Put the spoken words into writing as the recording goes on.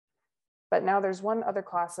But now there's one other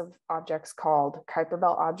class of objects called Kuiper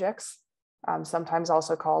Belt objects, sometimes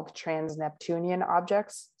also called trans-Neptunian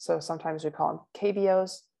objects. So sometimes we call them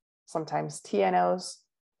KBOs, sometimes TNOs.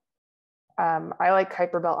 I like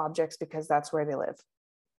Kuiper Belt objects because that's where they live.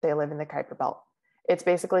 They live in the Kuiper Belt. It's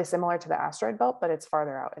basically similar to the asteroid belt, but it's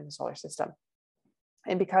farther out in the solar system.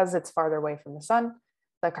 And because it's farther away from the sun,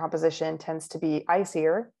 the composition tends to be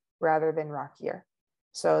icier rather than rockier.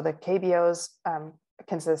 So the KBOs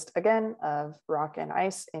consist again of rock and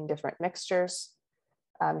ice in different mixtures.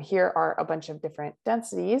 Here are a bunch of different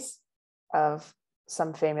densities of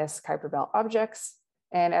some famous Kuiper Belt objects.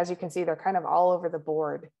 And as you can see, they're kind of all over the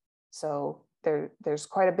board. So there's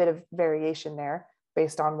quite a bit of variation there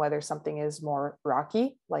based on whether something is more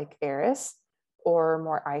rocky, like Eris, or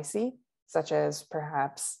more icy, such as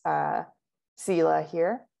perhaps Sela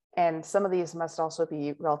here. And some of these must also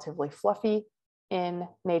be relatively fluffy in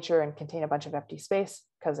nature and contain a bunch of empty space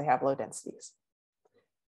because they have low densities.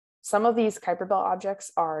 Some of these Kuiper Belt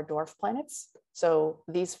objects are dwarf planets. So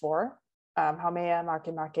these four, Haumea,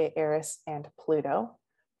 Makemake, Eris, and Pluto,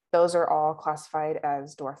 those are all classified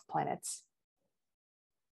as dwarf planets.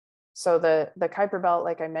 So the Kuiper Belt,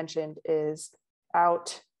 like I mentioned, is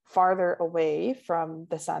out farther away from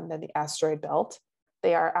the sun than the asteroid belt.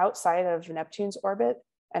 They are outside of Neptune's orbit,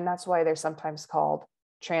 and that's why they're sometimes called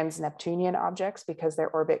trans-Neptunian objects, because their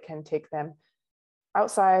orbit can take them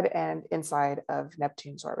outside and inside of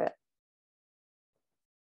Neptune's orbit.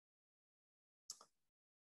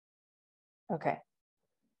 Okay,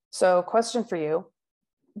 so question for you.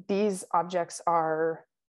 These objects are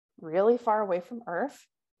really far away from Earth.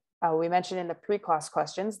 We mentioned in the pre-class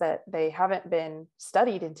questions that they haven't been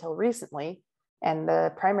studied until recently. And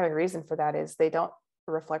the primary reason for that is they don't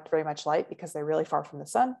reflect very much light because they're really far from the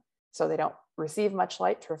sun. So they don't receive much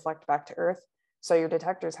light to reflect back to Earth. So your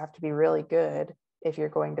detectors have to be really good if you're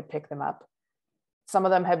going to pick them up. Some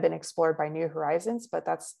of them have been explored by New Horizons, but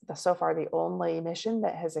that's so far the only mission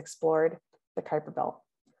that has explored the Kuiper Belt.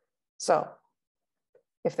 So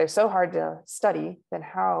if they're so hard to study, then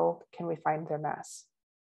how can we find their mass?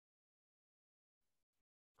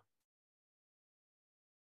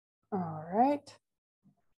 All right,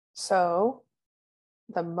 so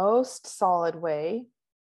the most solid way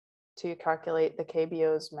to calculate the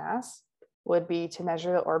KBO's mass would be to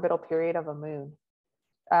measure the orbital period of a moon.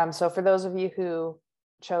 So for those of you who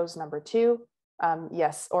chose number 2,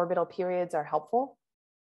 yes, orbital periods are helpful,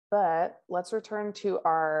 but let's return to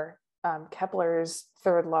our Kepler's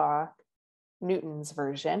third law, Newton's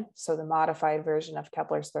version, so the modified version of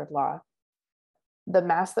Kepler's third law. The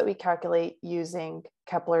mass that we calculate using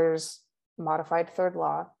Kepler's modified third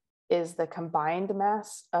law is the combined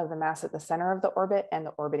mass of the mass at the center of the orbit and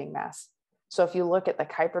the orbiting mass. So if you look at the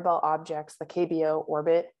Kuiper Belt objects, the KBO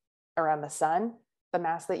orbit around the sun, the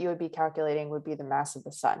mass that you would be calculating would be the mass of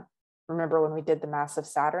the sun. Remember when we did the mass of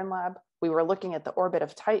Saturn lab, we were looking at the orbit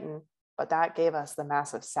of Titan, but that gave us the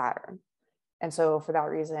mass of Saturn. And so for that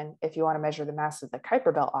reason, if you want to measure the mass of the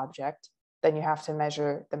Kuiper Belt object, then you have to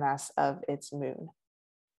measure the mass of its moon.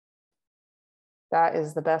 That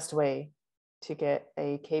is the best way to get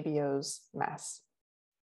a KBO's mass.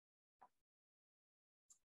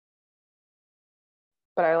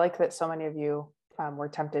 But I like that so many of you were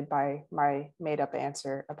tempted by my made-up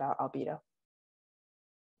answer about albedo.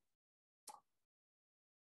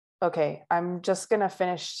 Okay, I'm just gonna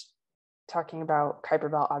finish talking about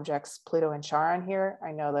Kuiper Belt objects, Pluto and Charon here.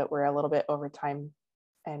 I know that we're a little bit over time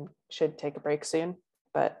and should take a break soon,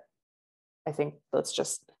 but I think let's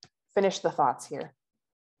just finish the thoughts here.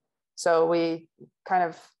 So we kind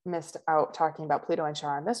of missed out talking about Pluto and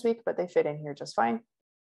Charon this week, but they fit in here just fine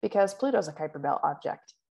because Pluto's a Kuiper Belt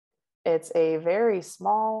object. It's a very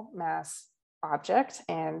small mass object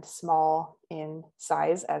and small in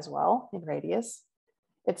size as well, in radius.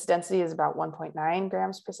 Its density is about 1.9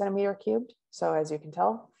 grams per centimeter cubed. So as you can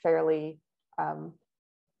tell, fairly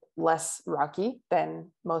less rocky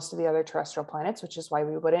than most of the other terrestrial planets, which is why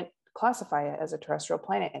we wouldn't classify it as a terrestrial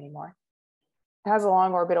planet anymore. It has a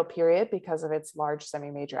long orbital period because of its large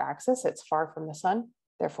semi-major axis. It's far from the sun,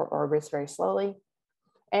 therefore orbits very slowly.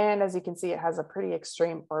 And as you can see, it has a pretty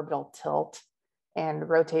extreme orbital tilt and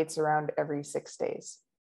rotates around every 6 days.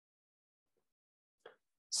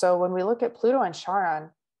 So when we look at Pluto and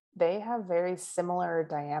Charon, they have very similar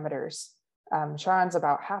diameters. Charon's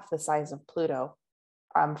about half the size of Pluto.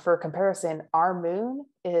 For comparison, our moon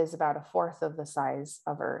is about 1/4 of the size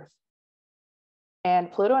of Earth.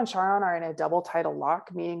 And Pluto and Charon are in a double tidal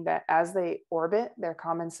lock, meaning that as they orbit their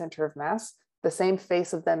common center of mass, the same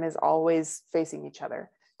face of them is always facing each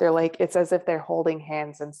other. They're like, it's as if they're holding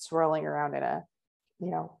hands and swirling around in a,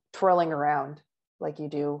 twirling around like you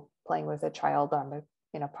do playing with a child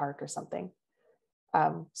in a park or something.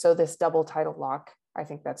 So this double tidal lock, I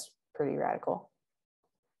think that's pretty radical.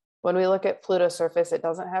 When we look at Pluto's surface, it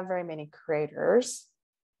doesn't have very many craters.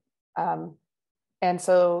 And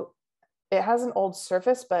so it has an old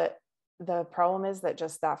surface, but the problem is that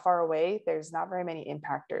just that far away, there's not very many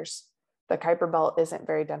impactors. The Kuiper belt isn't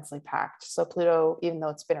very densely packed. So Pluto, even though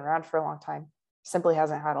it's been around for a long time, simply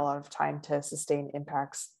hasn't had a lot of time to sustain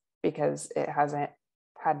impacts because it hasn't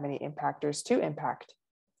had many impactors to impact.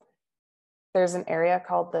 There's an area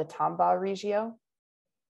called the Tombaugh Regio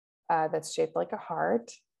that's shaped like a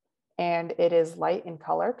heart, and it is light in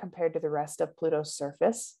color compared to the rest of Pluto's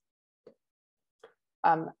surface.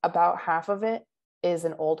 About half of it is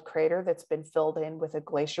an old crater that's been filled in with a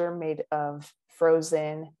glacier made of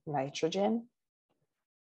frozen nitrogen.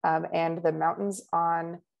 And the mountains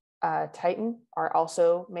on Titan are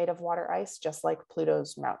also made of water ice, just like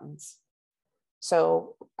Pluto's mountains.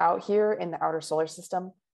 So out here in the outer solar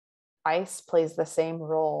system, ice plays the same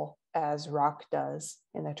role as rock does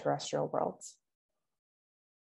in the terrestrial worlds.